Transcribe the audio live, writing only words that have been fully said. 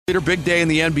Big day in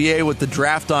the NBA with the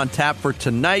draft on tap for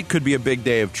tonight. Could be a big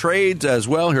day of trades as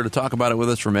well. Here to talk about it with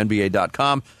us from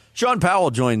NBA.com. Shaun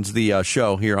Powell joins the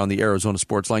show here on the Arizona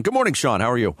Sports Line. Good morning, Shaun.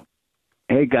 How are you?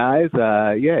 Hey, guys.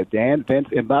 Dan, Vince.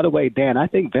 And by the way, Dan, I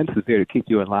think Vince is there to keep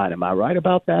you in line. Am I right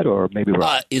about that, or maybe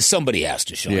wrong? Somebody has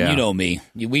to, Shaun. Yeah. You know me.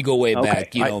 We go way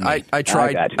back. You know me. I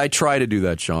try to do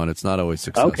that, Shaun. It's not always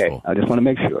successful. Okay. I just want to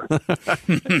make sure.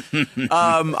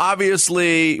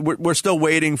 Obviously, we're still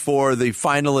waiting for the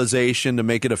finalization to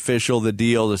make it official, the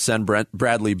deal to send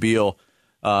Bradley Beal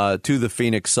to the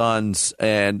Phoenix Suns.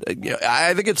 And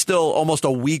I think it's still almost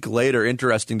a week later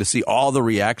interesting to see all the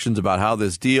reactions about how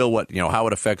this deal, how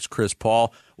it affects Chris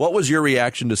Paul. What was your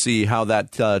reaction to see how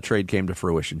that trade came to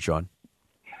fruition, Shaun?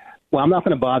 Well, I'm not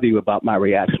going to bother you about my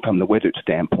reaction from the Wizards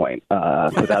standpoint,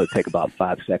 so that would take about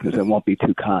 5 seconds and won't be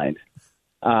too kind.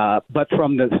 But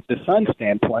from the Suns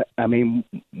standpoint, I mean,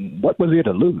 what was there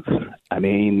to lose? I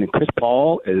mean, Chris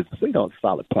Paul is, a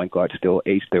solid point guard, still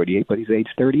age 38, but he's age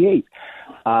 38.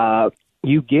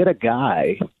 You get a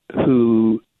guy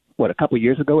who, a couple of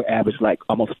years ago averaged like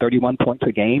almost 31 points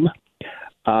a game,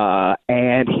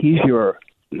 and he's your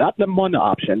not number one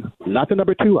option, not the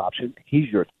number two option. He's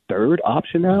your third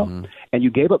option now, and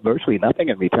you gave up virtually nothing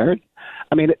in return.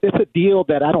 I mean, it's a deal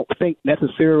that I don't think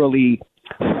necessarily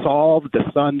solved the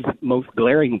Suns' most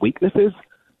glaring weaknesses,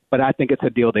 but I think it's a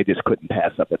deal they just couldn't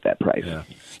pass up at that price.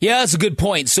 Yeah, that's a good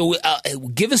point. So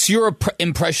give us your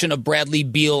impression of Bradley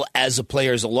Beal as a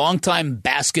player, as a longtime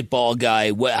basketball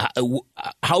guy.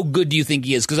 How good do you think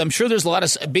he is? Because I'm sure there's a lot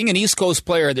of, being an East Coast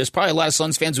player, there's probably a lot of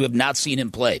Suns fans who have not seen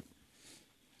him play.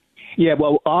 Yeah,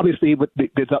 well, obviously,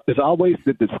 there's always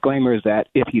the disclaimer is that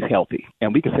if he's healthy,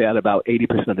 and we can say that about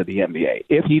 80% of the NBA,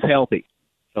 if he's healthy.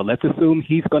 So let's assume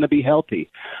he's going to be healthy.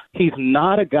 He's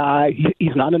not a guy,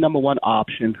 he's not a number one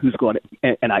option who's going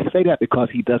to, and I say that because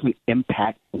he doesn't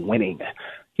impact winning.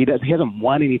 He hasn't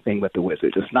won anything with the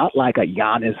Wizards. It's not like a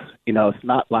Giannis, it's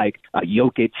not like a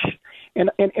Jokic.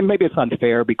 And maybe it's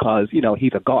unfair because,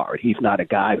 he's a guard. He's not a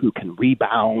guy who can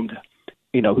rebound,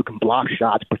 who can block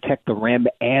shots, protect the rim,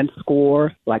 and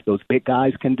score like those big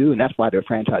guys can do, and that's why they're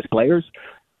franchise players.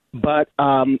 But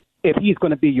if he's going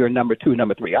to be your number two,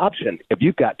 number three option, if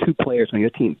you've got two players on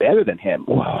your team better than him,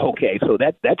 well, okay, so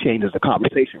that changes the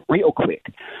conversation real quick.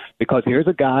 Because here's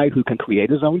a guy who can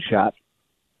create his own shot.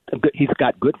 He's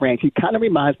got good range. He kind of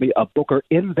reminds me of Booker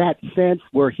in that sense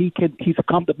where he's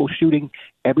comfortable shooting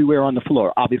everywhere on the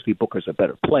floor. Obviously, Booker's a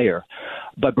better player,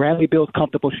 but Bradley Beal's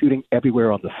comfortable shooting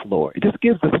everywhere on the floor. It just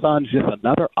gives the Suns just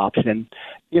another option.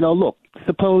 Look,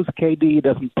 suppose KD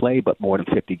doesn't play but more than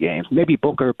 50 games. Maybe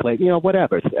Booker plays,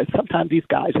 whatever. Sometimes these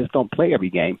guys just don't play every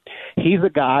game. He's a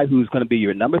guy who's going to be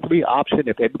your number three option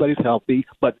if everybody's healthy,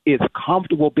 but is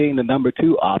comfortable being the number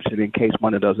two option in case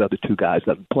one of those other two guys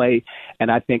doesn't play.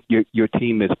 And I think your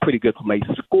team is pretty good from a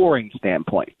scoring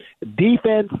standpoint.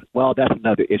 Defense, well, that's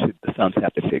another issue the Suns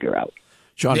have to figure out.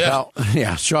 Shaun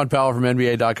Powell from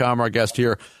NBA.com, our guest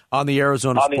here on the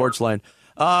Arizona Sports Line.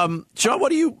 Shaun,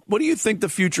 what do you think the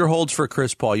future holds for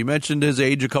Chris Paul? You mentioned his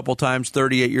age a couple times,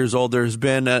 38 years old. There's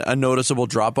been a noticeable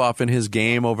drop-off in his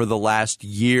game over the last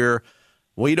year.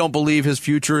 We don't believe his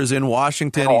future is in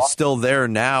Washington. He's still there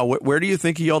now. Where do you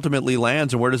think he ultimately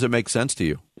lands, and where does it make sense to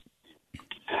you?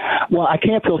 Well, I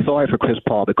can't feel sorry for Chris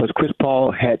Paul because Chris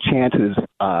Paul had chances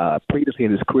previously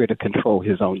in his career to control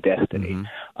his own destiny.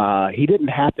 He didn't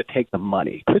have to take the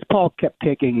money. Chris Paul kept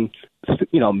taking,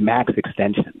 max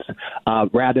extensions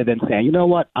rather than saying, you know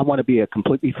what, I want to be a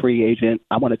completely free agent.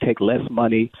 I want to take less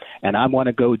money, and I want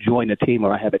to go join a team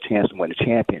where I have a chance to win a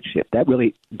championship. That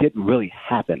really didn't really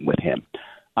happen with him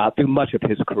through much of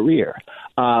his career.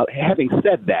 Having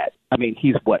said that, I mean,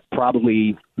 he's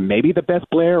probably maybe the best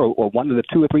player or one of the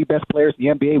two or three best players in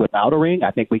the NBA without a ring.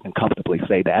 I think we can comfortably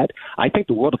say that. I think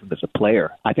the world of him as a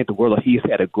player. I think he's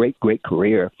had a great, great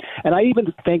career. And I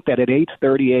even think that at age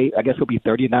 38, I guess he'll be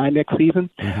 39 next season.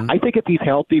 I think if he's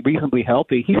healthy, reasonably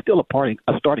healthy, he's still a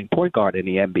starting point guard in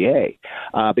the NBA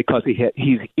because he's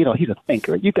a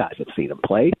thinker. You guys have seen him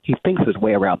play. He thinks his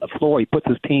way around the floor. He puts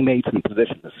his teammates in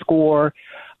position to score.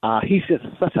 He's just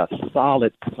such a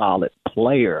solid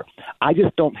player. I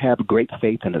just don't have great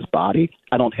faith in his body.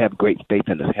 I don't have great faith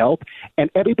in his health. And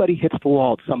everybody hits the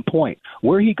wall at some point.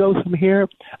 Where he goes from here,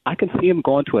 I can see him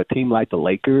going to a team like the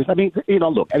Lakers. I mean,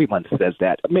 look, everyone says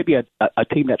that. Maybe a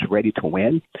team that's ready to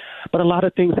win. But a lot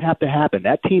of things have to happen.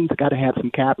 That team's got to have some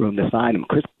cap room to sign him.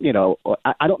 Chris,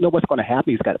 I don't know what's going to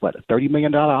happen. He's got, a $30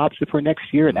 million option for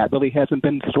next year, and that really hasn't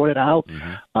been sorted out.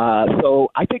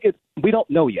 So I think we don't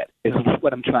know yet is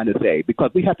what I'm trying to say,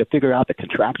 because we have to figure out the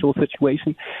contractual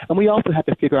situation, and we also have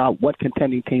to figure out what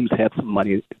contending teams have some money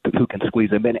money who can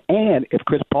squeeze him in, and if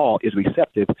Chris Paul is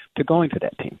receptive to going to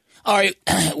that team. All right,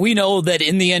 we know that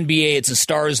in the NBA it's a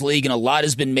stars league, and a lot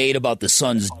has been made about the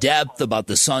Suns' depth, about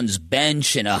the Suns'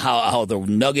 bench, and how the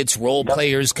Nuggets role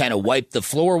players kind of wipe the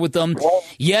floor with them.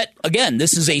 Yet, again,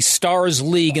 this is a stars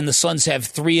league, and the Suns have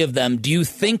 3 of them. Do you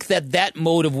think that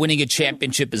mode of winning a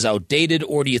championship is outdated,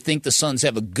 or do you think the Suns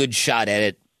have a good shot at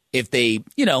it if they,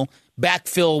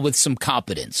 backfill with some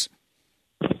competence?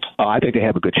 Oh, I think they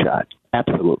have a good shot.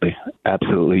 Absolutely.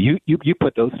 You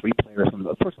put those 3 players on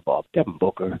the, first of all, Devin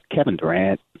Booker, Kevin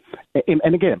Durant,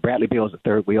 and again, Bradley Beal is the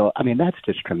third wheel. I mean, that's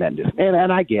just tremendous.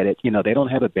 And I get it. They don't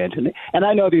have a bench. And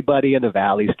I know everybody in the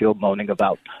Valley is still moaning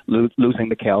about losing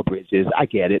Mikal Bridges. I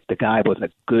get it. The guy was a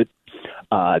good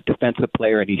defensive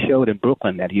player, and he showed in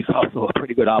Brooklyn that he's also a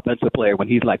pretty good offensive player when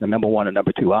he's like the number 1 or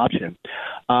number 2 option.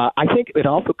 I think it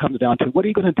also comes down to, what are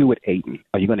you going to do with Ayton?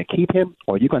 Are you going to keep him,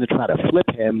 or are you going to try to flip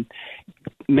him,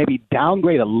 maybe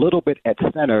downgrade a little bit at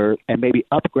center and maybe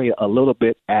upgrade a little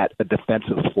bit at a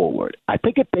defensive forward? I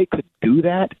think if they could do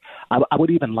that, I would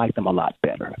even like them a lot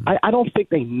better. I don't think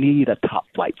they need a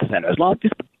top-flight center. As long as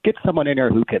just get someone in there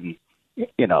who can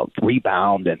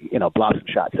rebound and, block some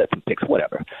shots, set some picks,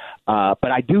 whatever.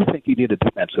 But I do think you need a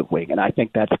defensive wing, and I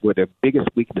think that's where their biggest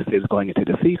weakness is going into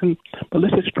the season. But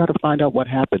let's just try to find out what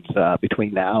happens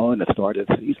between now and the start of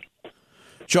the season.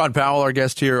 Shaun Powell, our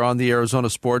guest here on the Arizona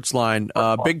Sports Line.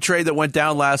 Big trade that went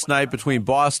down last night between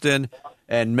Boston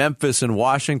and Memphis and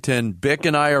Washington. Bick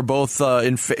and I are both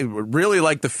really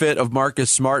like the fit of Marcus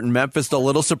Smart in Memphis. A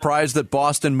little surprised that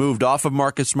Boston moved off of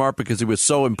Marcus Smart because he was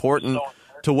so important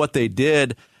to what they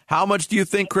did. How much do you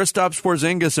think Kristaps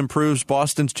Porzingis improves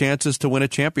Boston's chances to win a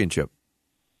championship?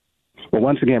 Well,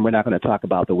 once again, we're not going to talk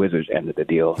about the Wizards' end of the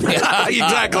deal.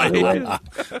 Exactly.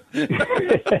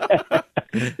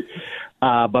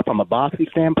 But from a Boston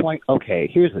standpoint, okay,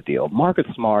 here's the deal. Marcus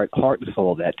Smart, heart and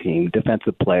soul of that team,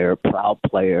 defensive player, proud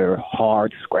player,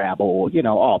 hard, scrabble,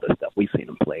 all the stuff. We've seen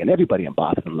him play. And everybody in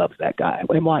Boston loves that guy.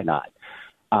 And why not?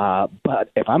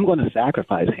 But if I'm going to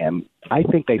sacrifice him, I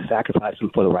think they sacrifice him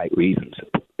for the right reasons.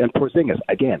 And Porzingis,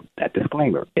 again, that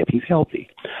disclaimer, if he's healthy,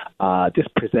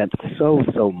 just presents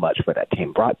so much for that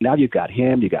team. Now you've got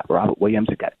him, you got Robert Williams,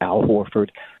 you got Al Horford.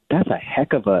 That's a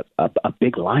heck of a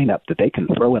big lineup that they can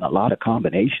throw in a lot of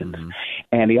combinations. Mm-hmm.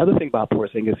 And the other thing about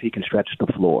Porzingis, he can stretch the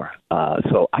floor.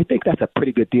 So I think that's a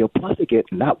pretty good deal. Plus they get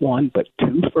not 1, but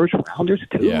 2 first-rounders,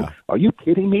 too. Yeah. Are you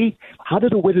kidding me? How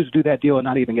did the Wizards do that deal and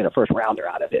not even get a first-rounder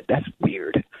out of it? That's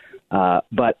weird.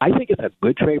 But I think it's a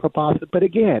good trade for Boston. But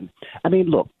again, I mean,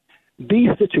 look, these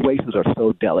situations are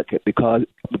so delicate because,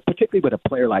 particularly with a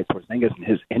player like Porzingis and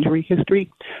his injury history,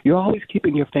 you're always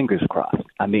keeping your fingers crossed.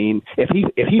 I mean, if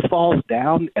he falls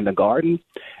down in the Garden,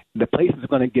 the place is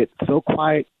going to get so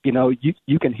quiet,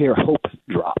 you can hear hope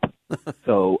drop.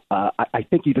 So I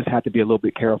think you just have to be a little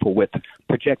bit careful with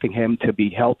projecting him to be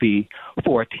healthy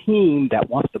for a team that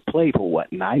wants to play for,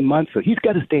 9 months? So he's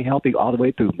got to stay healthy all the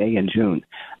way through May and June.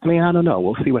 I mean, I don't know.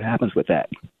 We'll see what happens with that.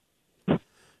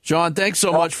 Shaun, thanks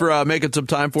so much for making some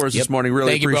time for us this morning.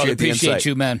 Really appreciate the insight. Appreciate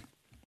you, man.